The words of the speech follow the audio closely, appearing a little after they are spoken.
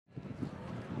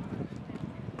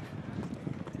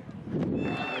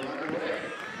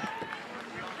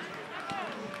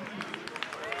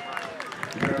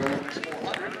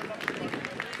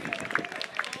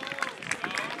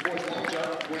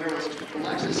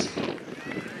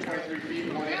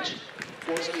1-inch.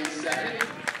 Forsky in second.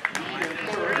 Lee in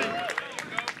third.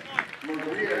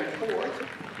 Maria in fourth.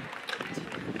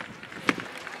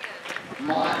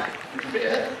 Mott in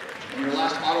fifth. And your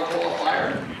last auto qualifier.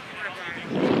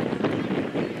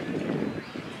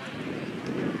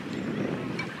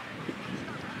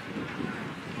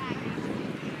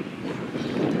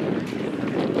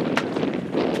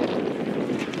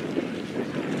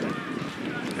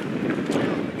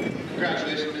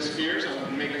 Congratulations, Ms. Spears,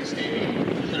 on making the state meet.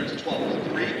 Declared to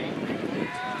 12-3.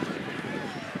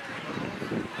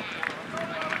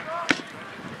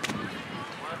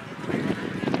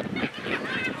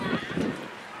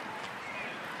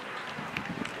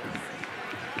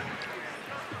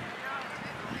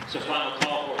 So final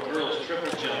call for girls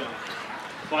triple jump.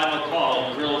 Final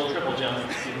call, girls triple jump.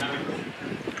 Are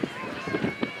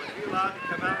you allowed to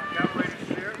come out and calculate a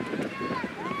share?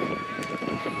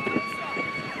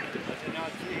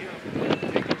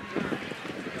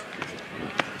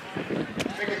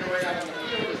 Making their way out on the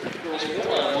field is the girls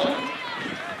 4x1.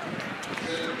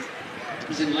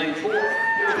 He's in lane 4. They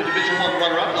were the Division I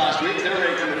runner-up last week. They're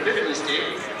ranked number 5th in the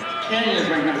state. Canyon is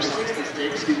ranked number 6th in the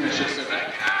state. Excuse me, I should have said that.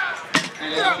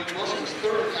 And Nicolas was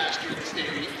 3rd last year at the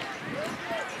state meet.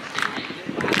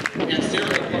 And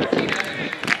Sarah Martina,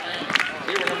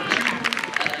 they were number 2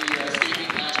 at the state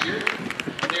meet last year.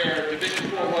 They are Division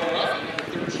IV runner-up and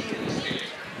number 13 in the state.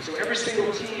 So every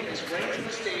single team is ranked in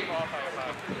the state.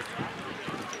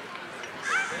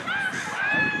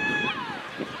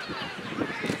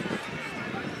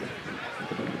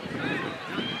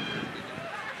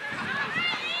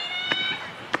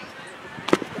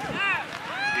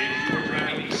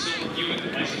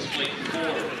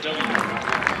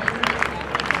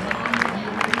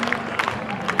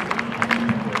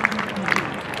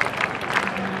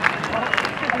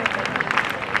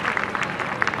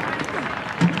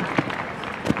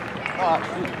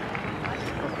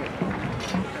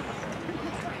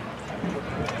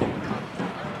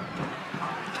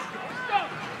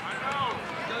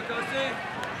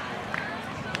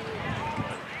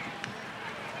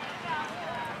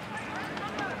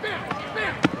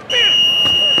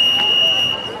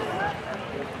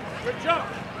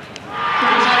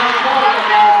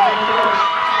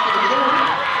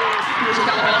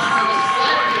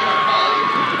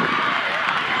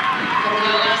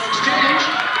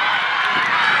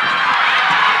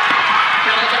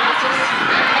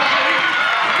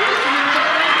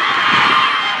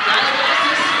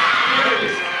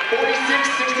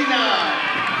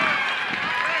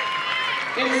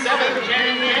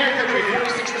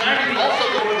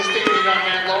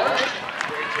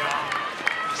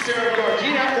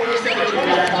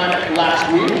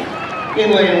 In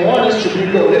lane 1 is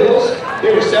Trabuco Hills.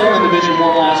 They were 7th in Division I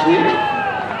last week.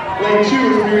 Lane 2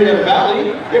 is Marietta Valley.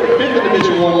 They were 5th in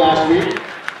Division I last week.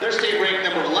 Their state ranked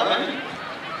number 11.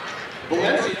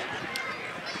 Valencia.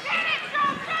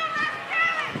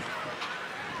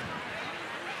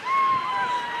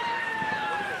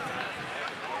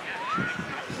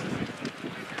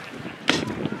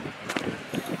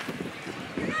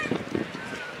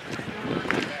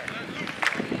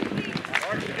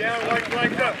 March it down,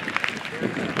 like up.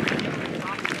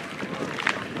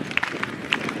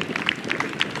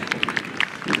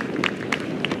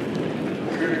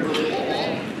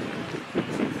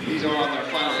 These are on their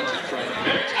final attempt right now.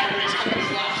 Very tight race coming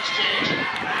this last exchange.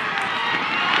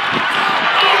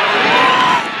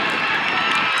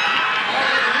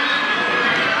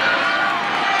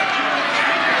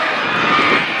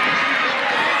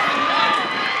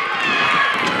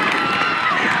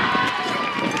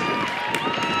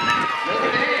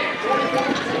 Notre Dame,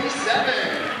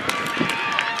 41-27.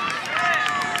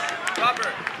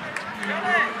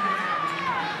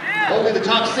 Only the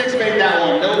top 6 made that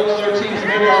one. No other teams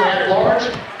made it on at large.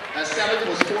 That 7th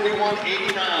was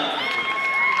 41-89.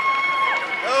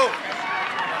 Oh.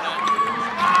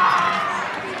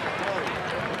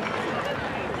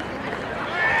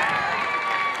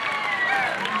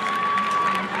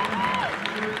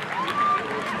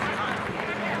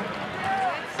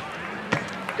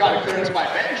 Got a clearance by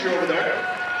Benji over there.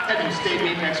 Heading to state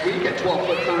meet next week at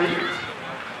 12'3".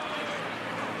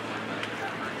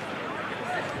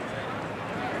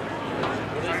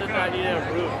 I need a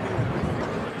roof.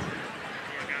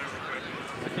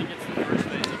 I think it's the first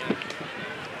phase again.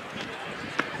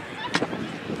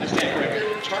 I stand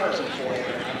corrected. Turner's in 4th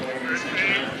right now, going in the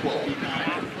center, 12 feet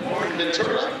 9. Lauren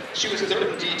Ventura, she was 3rd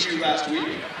in D2 last week.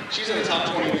 She's in the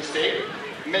top 20 in the state.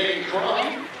 Megan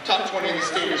Crum, top 20 in the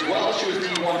state as well. She was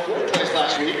D1 4th place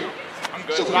last week. I'm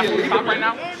good. Sophia Lee, top right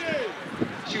now?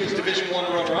 she was Division I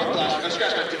runner-up last week. I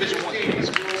scratched that Division I 8 in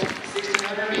the girls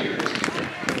 1600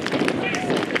 meters.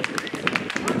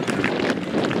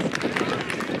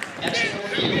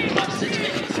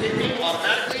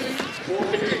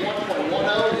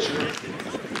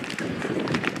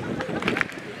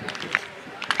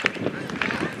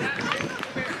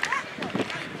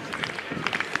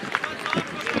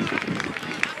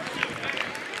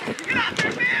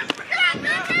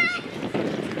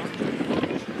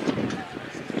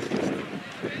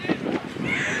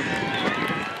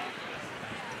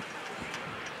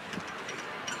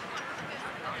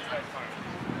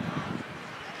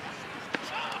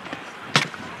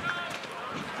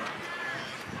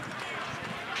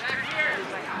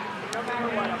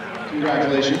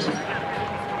 Congratulations.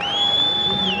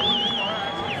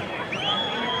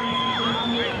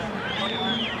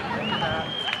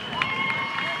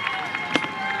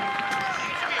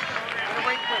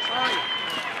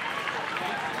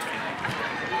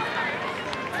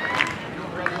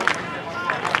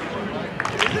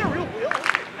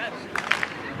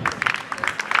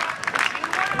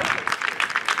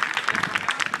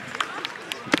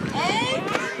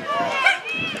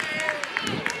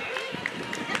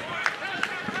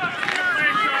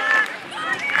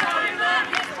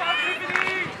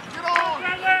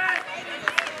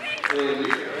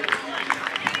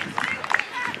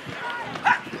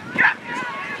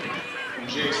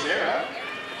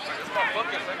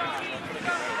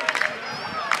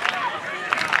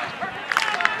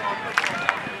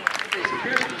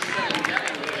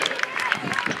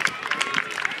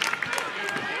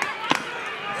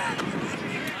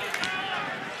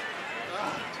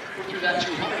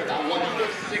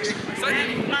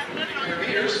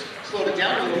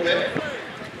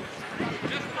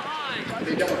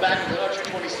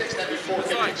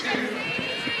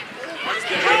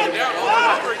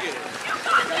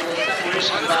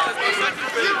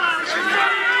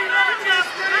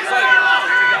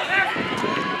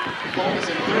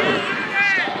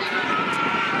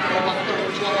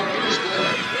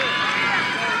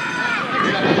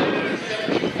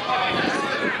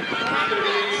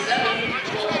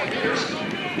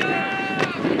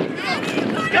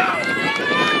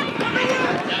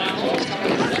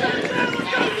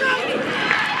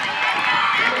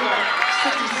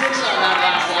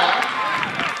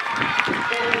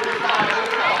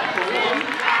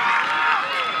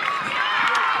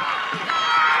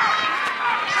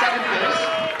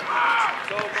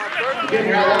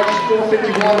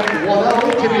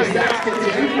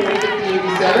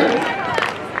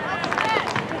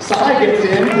 Gets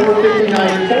in,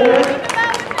 459.4.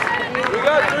 We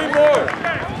got 3 more.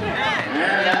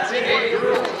 And that's it, 8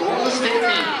 girls going to the state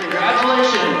meet.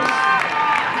 Congratulations.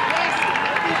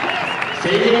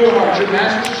 Taking the larger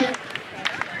Masters Championship.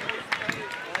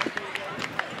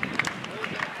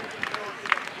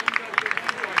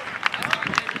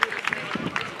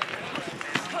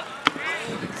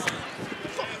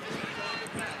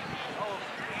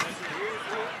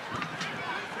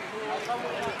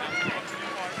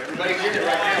 Everybody's in it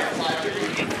right now,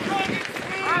 550.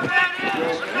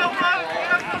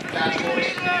 Fast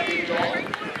horse, Big Dahl,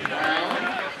 Brown,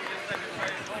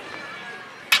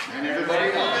 and everybody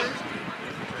else.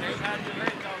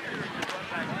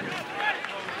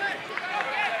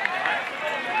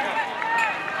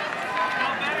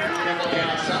 Careful on the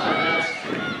outside,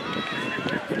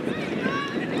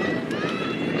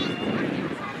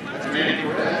 that's Manny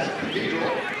Perez,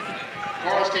 Cathedral.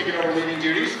 Carl's taking over leading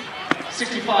duties.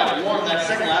 65-1 that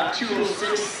second lap,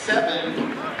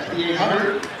 206.7 at the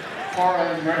 800. Para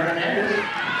and Hernandez.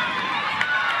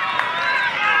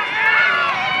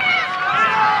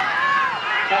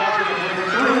 Carl's going to bring her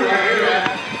through right here at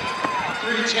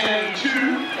 3:10.2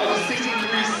 of the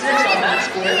 63.6 on that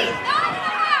split.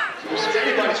 So this is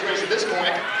anybody's race at this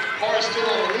point. Para's still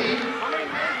on the lead.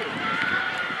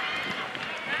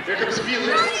 Here comes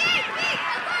Felix.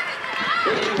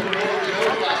 Those two are over the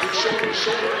other class with shoulder to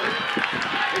shoulder.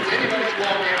 It's anybody's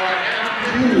ball game right now.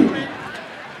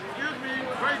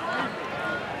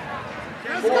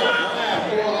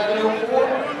 4:11.04.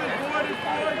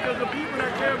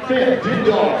 Fifth, Big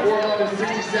Dahl,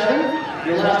 4:11.67.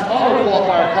 Your last auto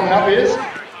qualifier coming up is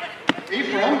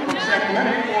Ephraim from San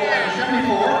Clemente,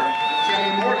 4:11.74.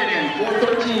 Sammy Morgan in,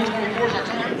 4:13.24 is our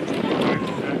time.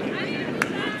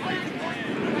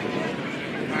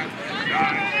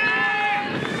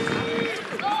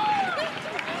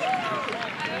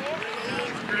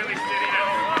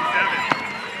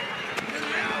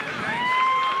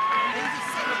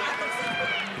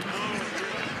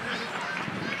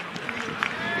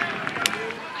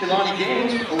 Kilani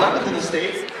Gaines, 11th in the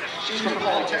state. She's from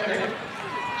Polytechnic.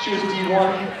 She was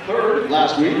D1 third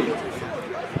last week.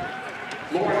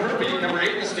 Lauren Herbie, number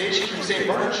 8 in the state. She's from St.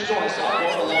 Bernard. She's on a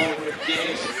sophomore along with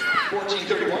Gaines.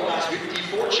 14:31 last week,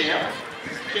 D4 champ.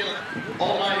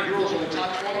 All 9 girls in the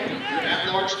top 20. Your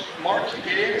at-large mark you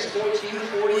get in is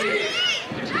 14:48.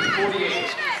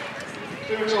 14:48.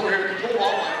 Clearance over here at the pole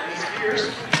wall by Miss Pierce.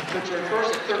 Puts her in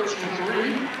first at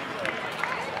 13:3.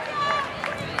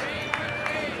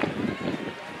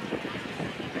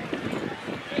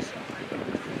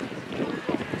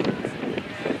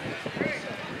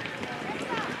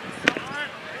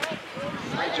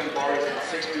 Jump bar is at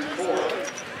 6:4.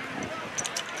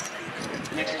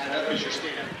 Next line up is your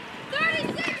stand.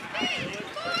 36 feet,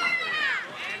 4.5.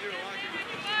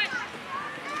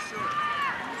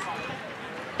 4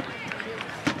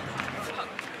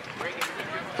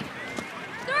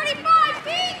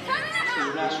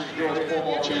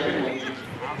 champion will be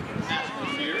Aspen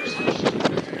Fears. She's a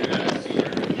good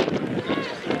senior.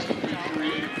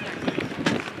 13.3.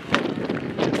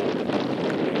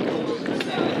 Closes the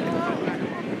 7.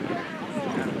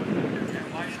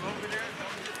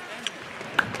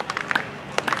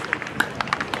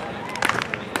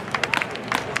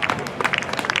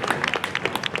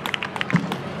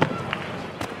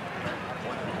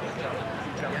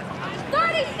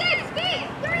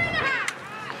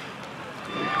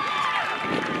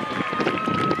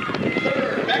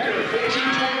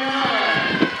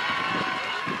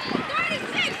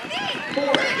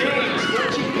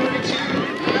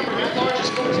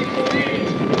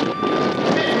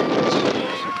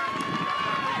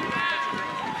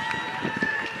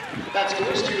 That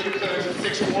scores to the close of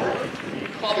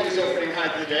 6-4. Probably his opening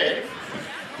height of the day.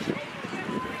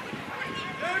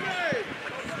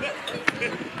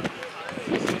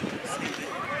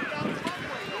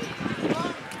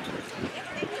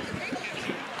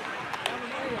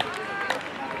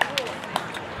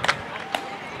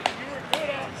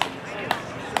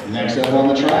 Next up on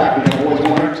the track, we got boys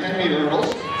 110-meter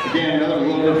hurdles. Again, another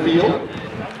lower field.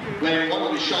 Laying one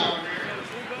will be Sean.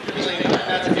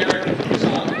 That's Eric.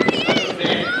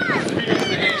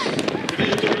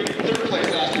 Third place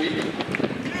last week.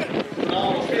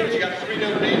 Phenomenal field. You got 3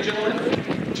 Notre Dame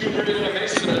gentlemen, 200 in a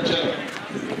Mason gentlemen.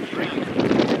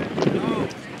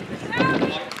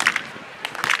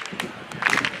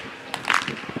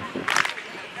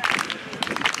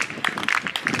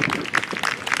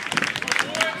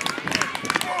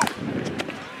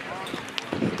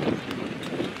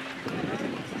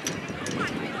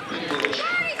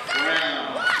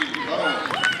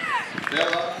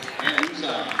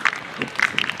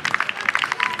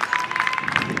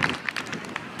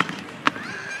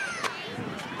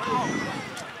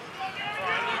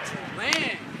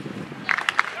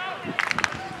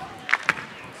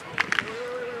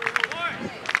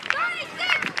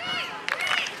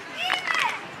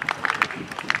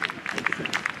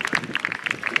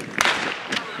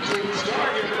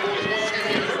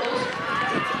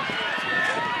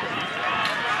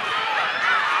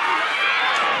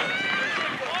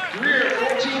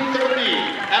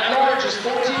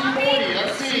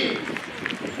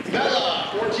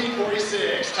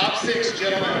 Top 6,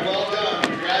 gentlemen. Well done.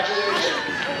 Congratulations.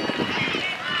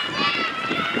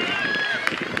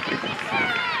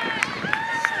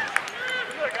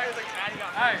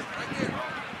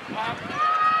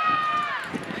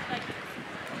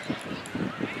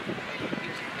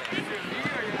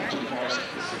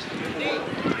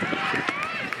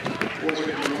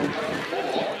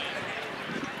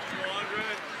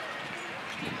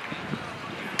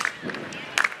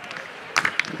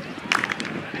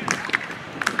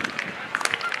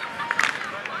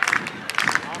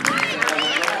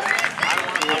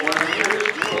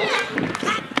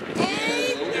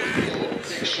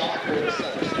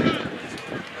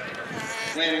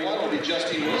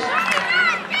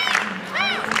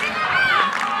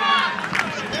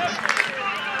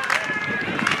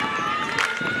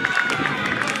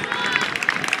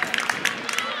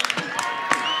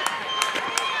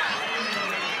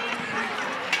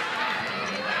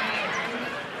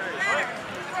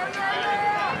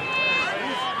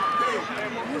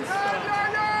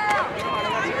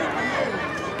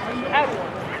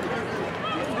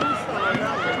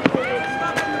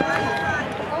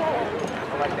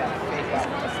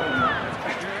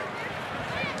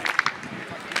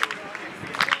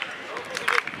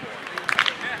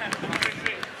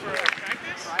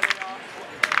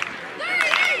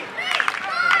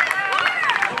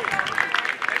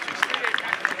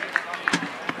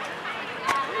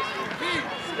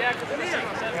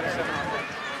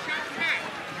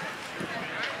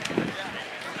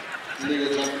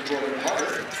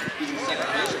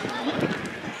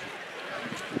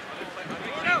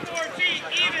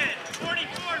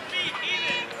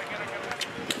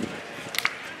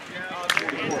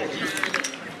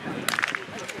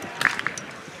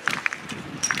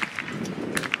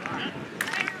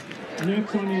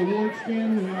 Next on the award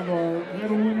stand, we have our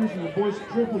medal winners in the boys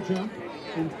triple jump.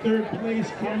 In third place,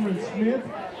 Camren Smith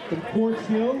from Quartz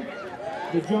Hill,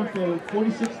 the jump of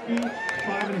 46 feet,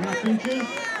 5.5 inches.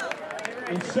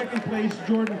 In second place,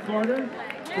 Jordan Carter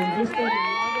from Vista and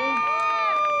Lago,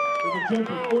 with a jump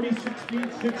of 46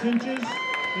 feet, 6 inches.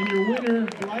 And your winner,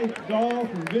 Blythe Dahl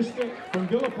from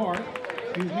Villa Park,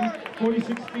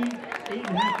 46 feet,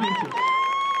 8.5 inches.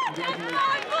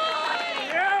 Congratulations.